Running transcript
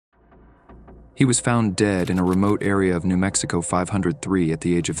He was found dead in a remote area of New Mexico 503 at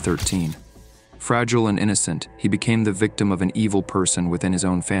the age of 13. Fragile and innocent, he became the victim of an evil person within his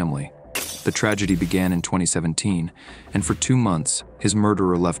own family. The tragedy began in 2017, and for 2 months, his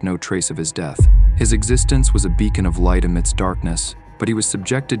murderer left no trace of his death. His existence was a beacon of light amidst darkness, but he was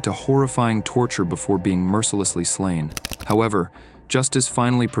subjected to horrifying torture before being mercilessly slain. However, justice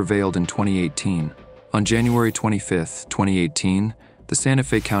finally prevailed in 2018. On January 25, 2018, the Santa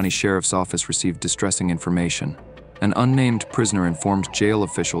Fe County Sheriff's Office received distressing information. An unnamed prisoner informed jail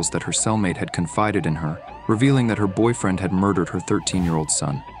officials that her cellmate had confided in her, revealing that her boyfriend had murdered her 13-year-old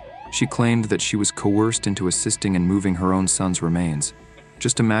son. She claimed that she was coerced into assisting in moving her own son's remains.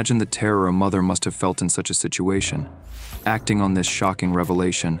 Just imagine the terror a mother must have felt in such a situation. Acting on this shocking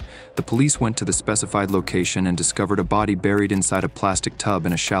revelation, the police went to the specified location and discovered a body buried inside a plastic tub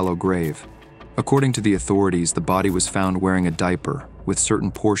in a shallow grave. According to the authorities, the body was found wearing a diaper, with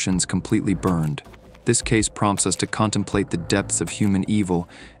certain portions completely burned. This case prompts us to contemplate the depths of human evil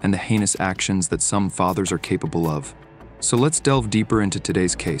and the heinous actions that some fathers are capable of. So let's delve deeper into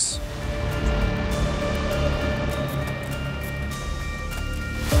today's case.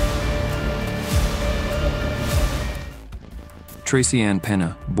 Tracy Ann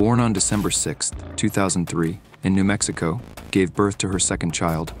Pena, born on December 6, 2003, in New Mexico, gave birth to her second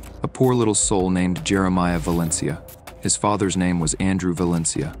child, a poor little soul named Jeremiah Valencia. His father's name was Andrew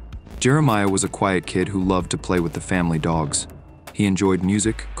Valencia. Jeremiah was a quiet kid who loved to play with the family dogs. He enjoyed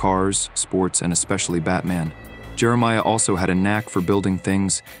music, cars, sports, and especially Batman. Jeremiah also had a knack for building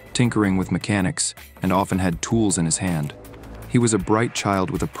things, tinkering with mechanics, and often had tools in his hand. He was a bright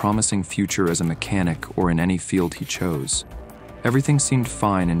child with a promising future as a mechanic or in any field he chose. Everything seemed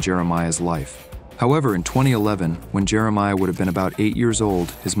fine in Jeremiah's life. However, in 2011, when Jeremiah would have been about 8 years old,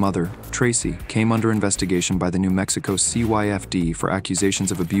 his mother, Tracy, came under investigation by the New Mexico CYFD for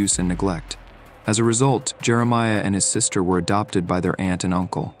accusations of abuse and neglect. As a result, Jeremiah and his sister were adopted by their aunt and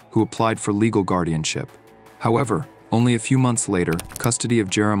uncle, who applied for legal guardianship. However, only a few months later, custody of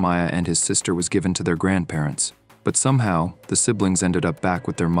Jeremiah and his sister was given to their grandparents. But somehow, the siblings ended up back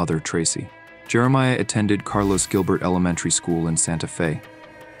with their mother, Tracy. Jeremiah attended Carlos Gilbert Elementary School in Santa Fe.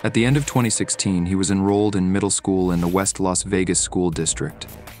 At the end of 2016, he was enrolled in middle school in the West Las Vegas School District.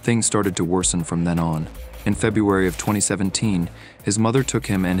 Things started to worsen from then on. In February of 2017, his mother took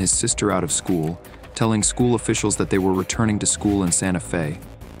him and his sister out of school, telling school officials that they were returning to school in Santa Fe.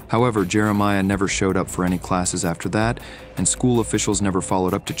 However, Jeremiah never showed up for any classes after that, and school officials never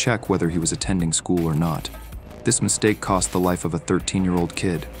followed up to check whether he was attending school or not. This mistake cost the life of a 13-year-old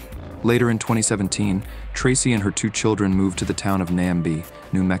kid. Later in 2017, Tracy and her 2 children moved to the town of Namby,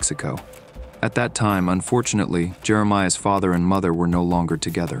 New Mexico. At that time, unfortunately, Jeremiah's father and mother were no longer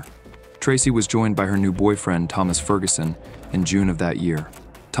together. Tracy was joined by her new boyfriend, Thomas Ferguson, in June of that year.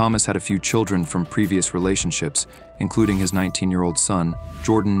 Thomas had a few children from previous relationships, including his 19-year-old son,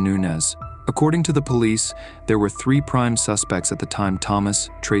 Jordan Nunez. According to the police, there were 3 prime suspects at the time: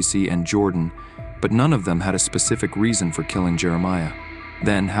 Thomas, Tracy, and Jordan, but none of them had a specific reason for killing Jeremiah.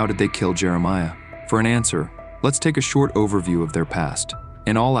 Then, how did they kill Jeremiah? For an answer, let's take a short overview of their past.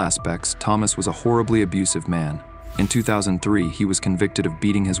 In all aspects, Thomas was a horribly abusive man. In 2003, he was convicted of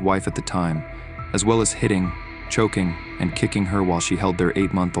beating his wife at the time, as well as hitting, choking, and kicking her while she held their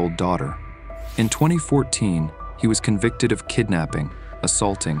 8-month-old daughter. In 2014, he was convicted of kidnapping,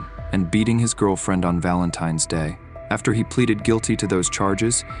 assaulting, and beating his girlfriend on Valentine's Day. After he pleaded guilty to those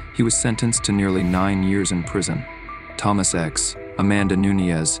charges, he was sentenced to nearly 9 years in prison. Thomas' ex, Amanda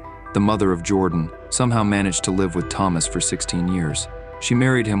Nunez, the mother of Jordan, somehow managed to live with Thomas for 16 years. She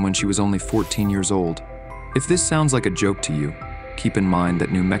married him when she was only 14 years old. If this sounds like a joke to you, keep in mind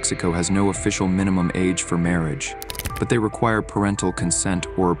that New Mexico has no official minimum age for marriage, but they require parental consent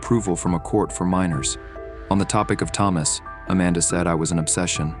or approval from a court for minors. On the topic of Thomas, Amanda said, "I was an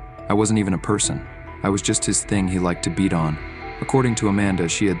obsession. I wasn't even a person. I was just his thing he liked to beat on." According to Amanda,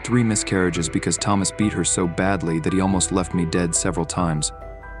 she had 3 miscarriages because Thomas beat her so badly that he almost left me dead several times.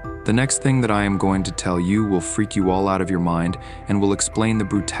 The next thing that I am going to tell you will freak you all out of your mind and will explain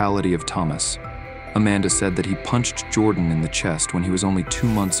the brutality of Thomas. Amanda said that he punched Jordan in the chest when he was only 2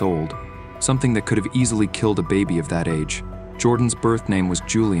 months old, something that could have easily killed a baby of that age. Jordan's birth name was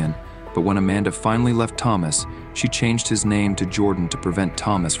Julian, but when Amanda finally left Thomas, she changed his name to Jordan to prevent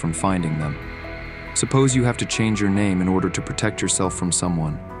Thomas from finding them. Suppose you have to change your name in order to protect yourself from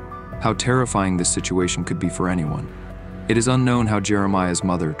someone. How terrifying this situation could be for anyone. It is unknown how Jeremiah's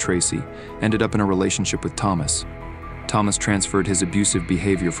mother, Tracy, ended up in a relationship with Thomas. Thomas transferred his abusive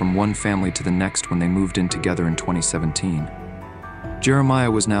behavior from one family to the next when they moved in together in 2017. Jeremiah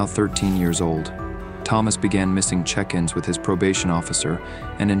was now 13 years old. Thomas began missing check-ins with his probation officer,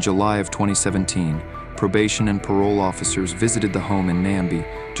 and in July of 2017, probation and parole officers visited the home in Namby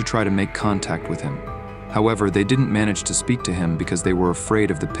to try to make contact with him. However, they didn't manage to speak to him because they were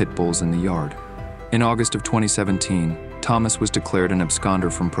afraid of the pit bulls in the yard. In August of 2017, Thomas was declared an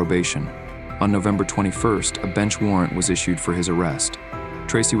absconder from probation. On November 21st, a bench warrant was issued for his arrest.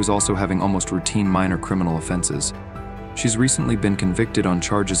 Tracy was also having almost routine minor criminal offenses. She's recently been convicted on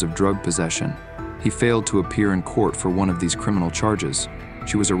charges of drug possession. He failed to appear in court for one of these criminal charges.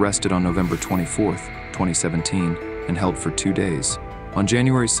 She was arrested on November 24th, 2017, and held for 2 days. On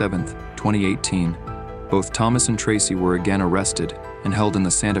January 7th, 2018, both Thomas and Tracy were again arrested and held in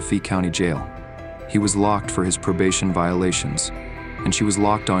the Santa Fe County Jail. He was locked for his probation violations, and she was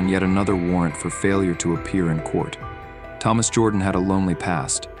locked on yet another warrant for failure to appear in court. Thomas Jordan had a lonely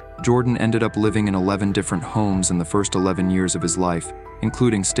past. Jordan ended up living in 11 different homes in the first 11 years of his life,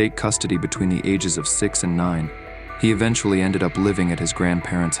 including state custody between the ages of 6 and 9. He eventually ended up living at his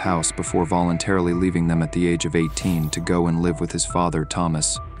grandparents' house before voluntarily leaving them at the age of 18 to go and live with his father,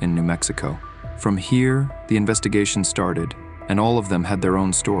 Thomas, in New Mexico. From here, the investigation started, and all of them had their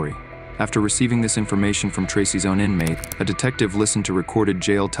own story. After receiving this information from Tracy's own inmate, a detective listened to recorded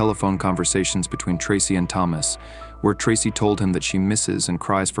jail telephone conversations between Tracy and Thomas, where Tracy told him that she misses and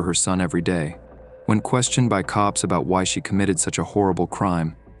cries for her son every day. When questioned by cops about why she committed such a horrible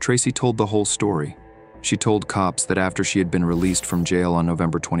crime, Tracy told the whole story. She told cops that after she had been released from jail on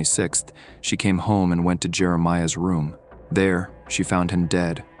November 26th, she came home and went to Jeremiah's room. There, she found him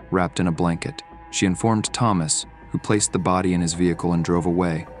dead, wrapped in a blanket. She informed Thomas, who placed the body in his vehicle and drove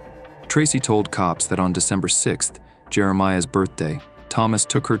away. Tracy told cops that on December 6th, Jeremiah's birthday, Thomas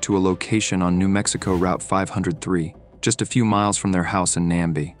took her to a location on New Mexico Route 503, just a few miles from their house in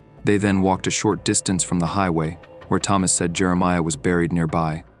Namby. They then walked a short distance from the highway, where Thomas said Jeremiah was buried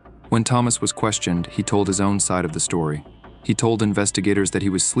nearby. When Thomas was questioned, he told his own side of the story. He told investigators that he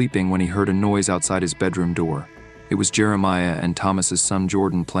was sleeping when he heard a noise outside his bedroom door. It was Jeremiah and Thomas's son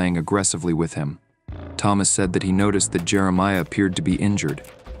Jordan playing aggressively with him. Thomas said that he noticed that Jeremiah appeared to be injured.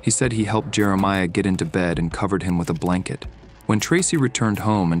 He said he helped Jeremiah get into bed and covered him with a blanket. When Tracy returned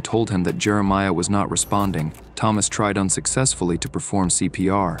home and told him that Jeremiah was not responding, Thomas tried unsuccessfully to perform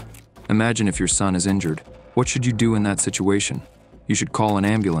CPR. Imagine if your son is injured. What should you do in that situation? You should call an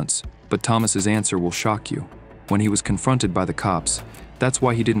ambulance, but Thomas's answer will shock you. When he was confronted by the cops, that's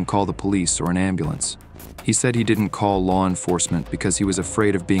why he didn't call the police or an ambulance. He said he didn't call law enforcement because he was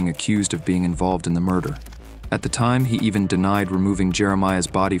afraid of being accused of being involved in the murder. At the time, he even denied removing Jeremiah's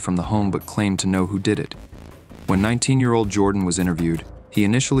body from the home but claimed to know who did it. When 19-year-old Jordan was interviewed, he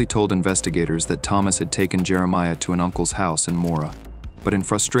initially told investigators that Thomas had taken Jeremiah to an uncle's house in Mora. But in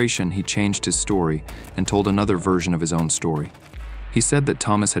frustration, he changed his story and told another version of his own story. He said that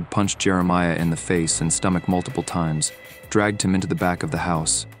Thomas had punched Jeremiah in the face and stomach multiple times, dragged him into the back of the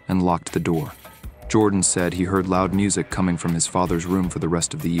house, and locked the door. Jordan said he heard loud music coming from his father's room for the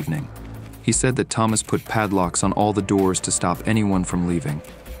rest of the evening. He said that Thomas put padlocks on all the doors to stop anyone from leaving.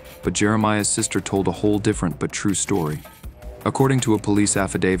 But Jeremiah's sister told a whole different but true story. According to a police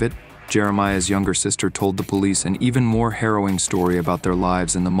affidavit, Jeremiah's younger sister told the police an even more harrowing story about their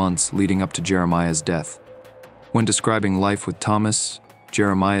lives in the months leading up to Jeremiah's death. When describing life with Thomas,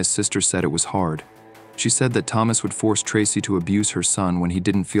 Jeremiah's sister said it was hard. She said that Thomas would force Tracy to abuse her son when he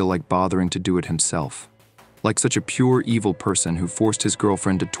didn't feel like bothering to do it himself. Like such a pure evil person who forced his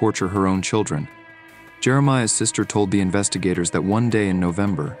girlfriend to torture her own children. Jeremiah's sister told the investigators that one day in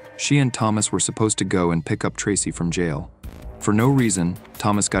November, she and Thomas were supposed to go and pick up Tracy from jail. For no reason,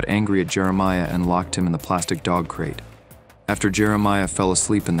 Thomas got angry at Jeremiah and locked him in the plastic dog crate. After Jeremiah fell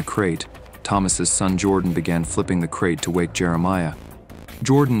asleep in the crate, Thomas's son Jordan began flipping the crate to wake Jeremiah.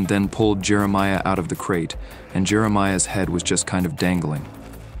 Jordan then pulled Jeremiah out of the crate, and Jeremiah's head was just kind of dangling.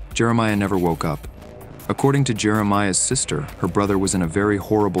 Jeremiah never woke up. According to Jeremiah's sister, her brother was in a very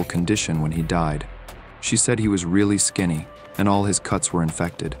horrible condition when he died. She said he was really skinny, and all his cuts were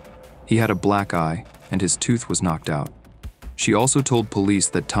infected. He had a black eye, and his tooth was knocked out. She also told police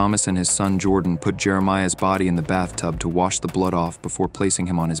that Thomas and his son Jordan put Jeremiah's body in the bathtub to wash the blood off before placing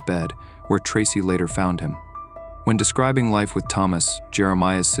him on his bed, where Tracy later found him. When describing life with Thomas,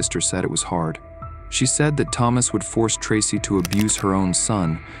 Jeremiah's sister said it was hard. She said that Thomas would force Tracy to abuse her own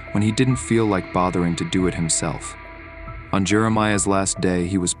son when he didn't feel like bothering to do it himself. On Jeremiah's last day,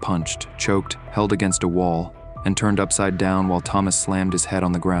 he was punched, choked, held against a wall, and turned upside down while Thomas slammed his head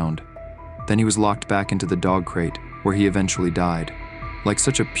on the ground. Then he was locked back into the dog crate, where he eventually died. Like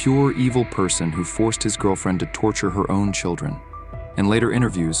such a pure evil person who forced his girlfriend to torture her own children. In later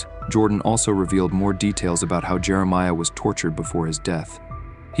interviews, Jordan also revealed more details about how Jeremiah was tortured before his death.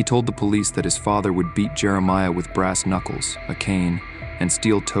 He told the police that his father would beat Jeremiah with brass knuckles, a cane, and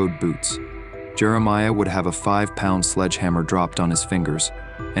steel-toed boots. Jeremiah would have a 5-pound sledgehammer dropped on his fingers,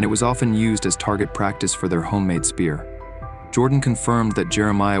 and it was often used as target practice for their homemade spear. Jordan confirmed that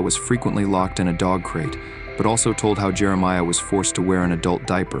Jeremiah was frequently locked in a dog crate, but also told how Jeremiah was forced to wear an adult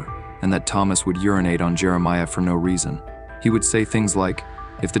diaper, and that Thomas would urinate on Jeremiah for no reason. He would say things like,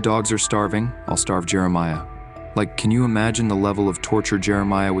 "If the dogs are starving, I'll starve Jeremiah." Like, can you imagine the level of torture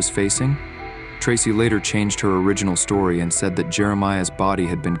Jeremiah was facing? Tracy later changed her original story and said that Jeremiah's body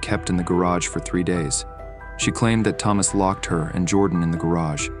had been kept in the garage for 3 days. She claimed that Thomas locked her and Jordan in the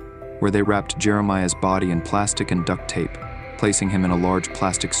garage, where they wrapped Jeremiah's body in plastic and duct tape, placing him in a large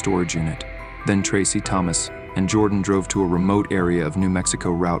plastic storage unit. Then Tracy, Thomas, and Jordan drove to a remote area of New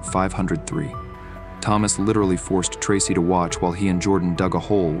Mexico Route 503. Thomas literally forced Tracy to watch while he and Jordan dug a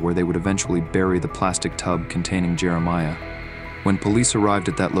hole where they would eventually bury the plastic tub containing Jeremiah. When police arrived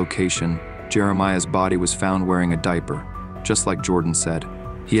at that location, Jeremiah's body was found wearing a diaper, just like Jordan said.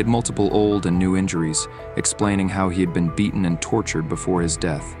 He had multiple old and new injuries, explaining how he had been beaten and tortured before his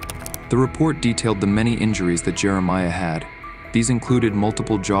death. The report detailed the many injuries that Jeremiah had. These included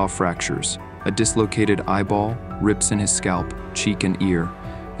multiple jaw fractures, a dislocated eyeball, rips in his scalp, cheek and ear,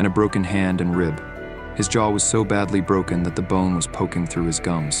 and a broken hand and rib. His jaw was so badly broken that the bone was poking through his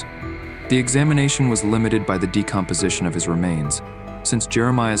gums. The examination was limited by the decomposition of his remains, since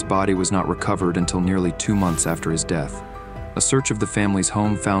Jeremiah's body was not recovered until nearly 2 months after his death. A search of the family's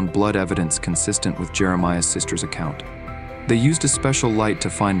home found blood evidence consistent with Jeremiah's sister's account. They used a special light to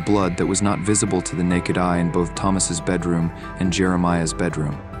find blood that was not visible to the naked eye in both Thomas's bedroom and Jeremiah's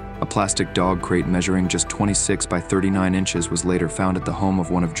bedroom. A plastic dog crate measuring just 26 by 39 inches was later found at the home of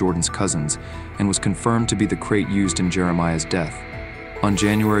one of Jordan's cousins and was confirmed to be the crate used in Jeremiah's death. On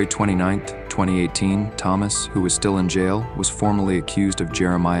January 29, 2018, Thomas, who was still in jail, was formally accused of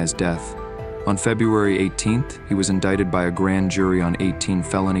Jeremiah's death. On February 18th, he was indicted by a grand jury on 18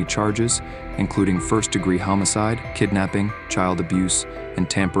 felony charges, including first-degree homicide, kidnapping, child abuse, and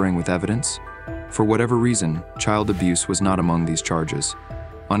tampering with evidence. For whatever reason, child abuse was not among these charges.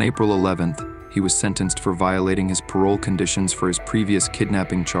 On April 11th, he was sentenced for violating his parole conditions for his previous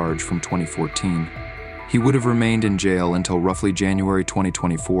kidnapping charge from 2014. He would have remained in jail until roughly January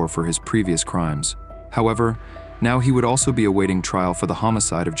 2024 for his previous crimes. However, now he would also be awaiting trial for the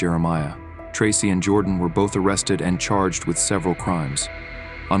homicide of Jeremiah. Tracy and Jordan were both arrested and charged with several crimes.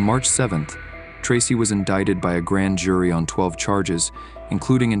 On March 7th, Tracy was indicted by a grand jury on 12 charges,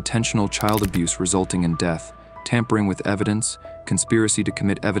 including intentional child abuse resulting in death, tampering with evidence, conspiracy to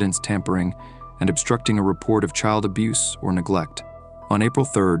commit evidence tampering, and obstructing a report of child abuse or neglect. On April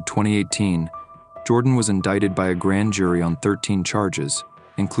 3, 2018, Jordan was indicted by a grand jury on 13 charges,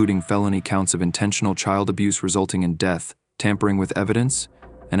 including felony counts of intentional child abuse resulting in death, tampering with evidence,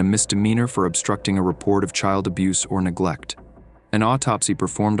 and a misdemeanor for obstructing a report of child abuse or neglect. An autopsy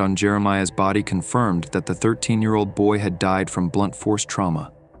performed on Jeremiah's body confirmed that the 13-year-old boy had died from blunt force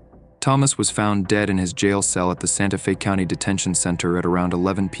trauma. Thomas was found dead in his jail cell at the Santa Fe County Detention Center at around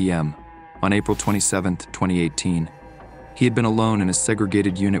 11 p.m. on April 27, 2018. He had been alone in a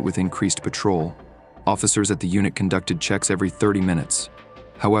segregated unit with increased patrol. Officers at the unit conducted checks every 30 minutes.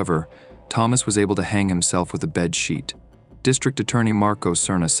 However, Thomas was able to hang himself with a bed sheet. District Attorney Marco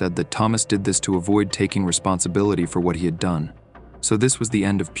Cerna said that Thomas did this to avoid taking responsibility for what he had done. So this was the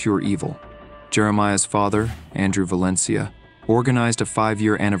end of pure evil. Jeremiah's father, Andrew Valencia, organized a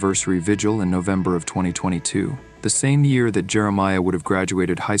 5-year anniversary vigil in November of 2022, the same year that Jeremiah would have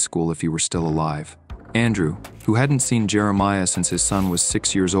graduated high school if he were still alive. Andrew, who hadn't seen Jeremiah since his son was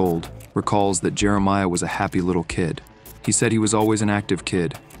 6 years old, recalls that Jeremiah was a happy little kid. He said he was always an active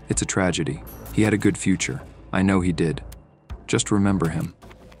kid. It's a tragedy. He had a good future. I know he did. Just remember him.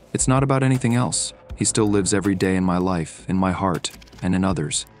 It's not about anything else. He still lives every day in my life, in my heart, and in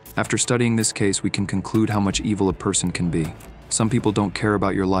others. After studying this case, we can conclude how much evil a person can be. Some people don't care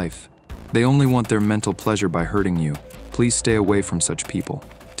about your life. They only want their mental pleasure by hurting you. Please stay away from such people.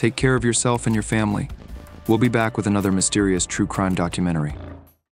 Take care of yourself and your family. We'll be back with another mysterious true crime documentary.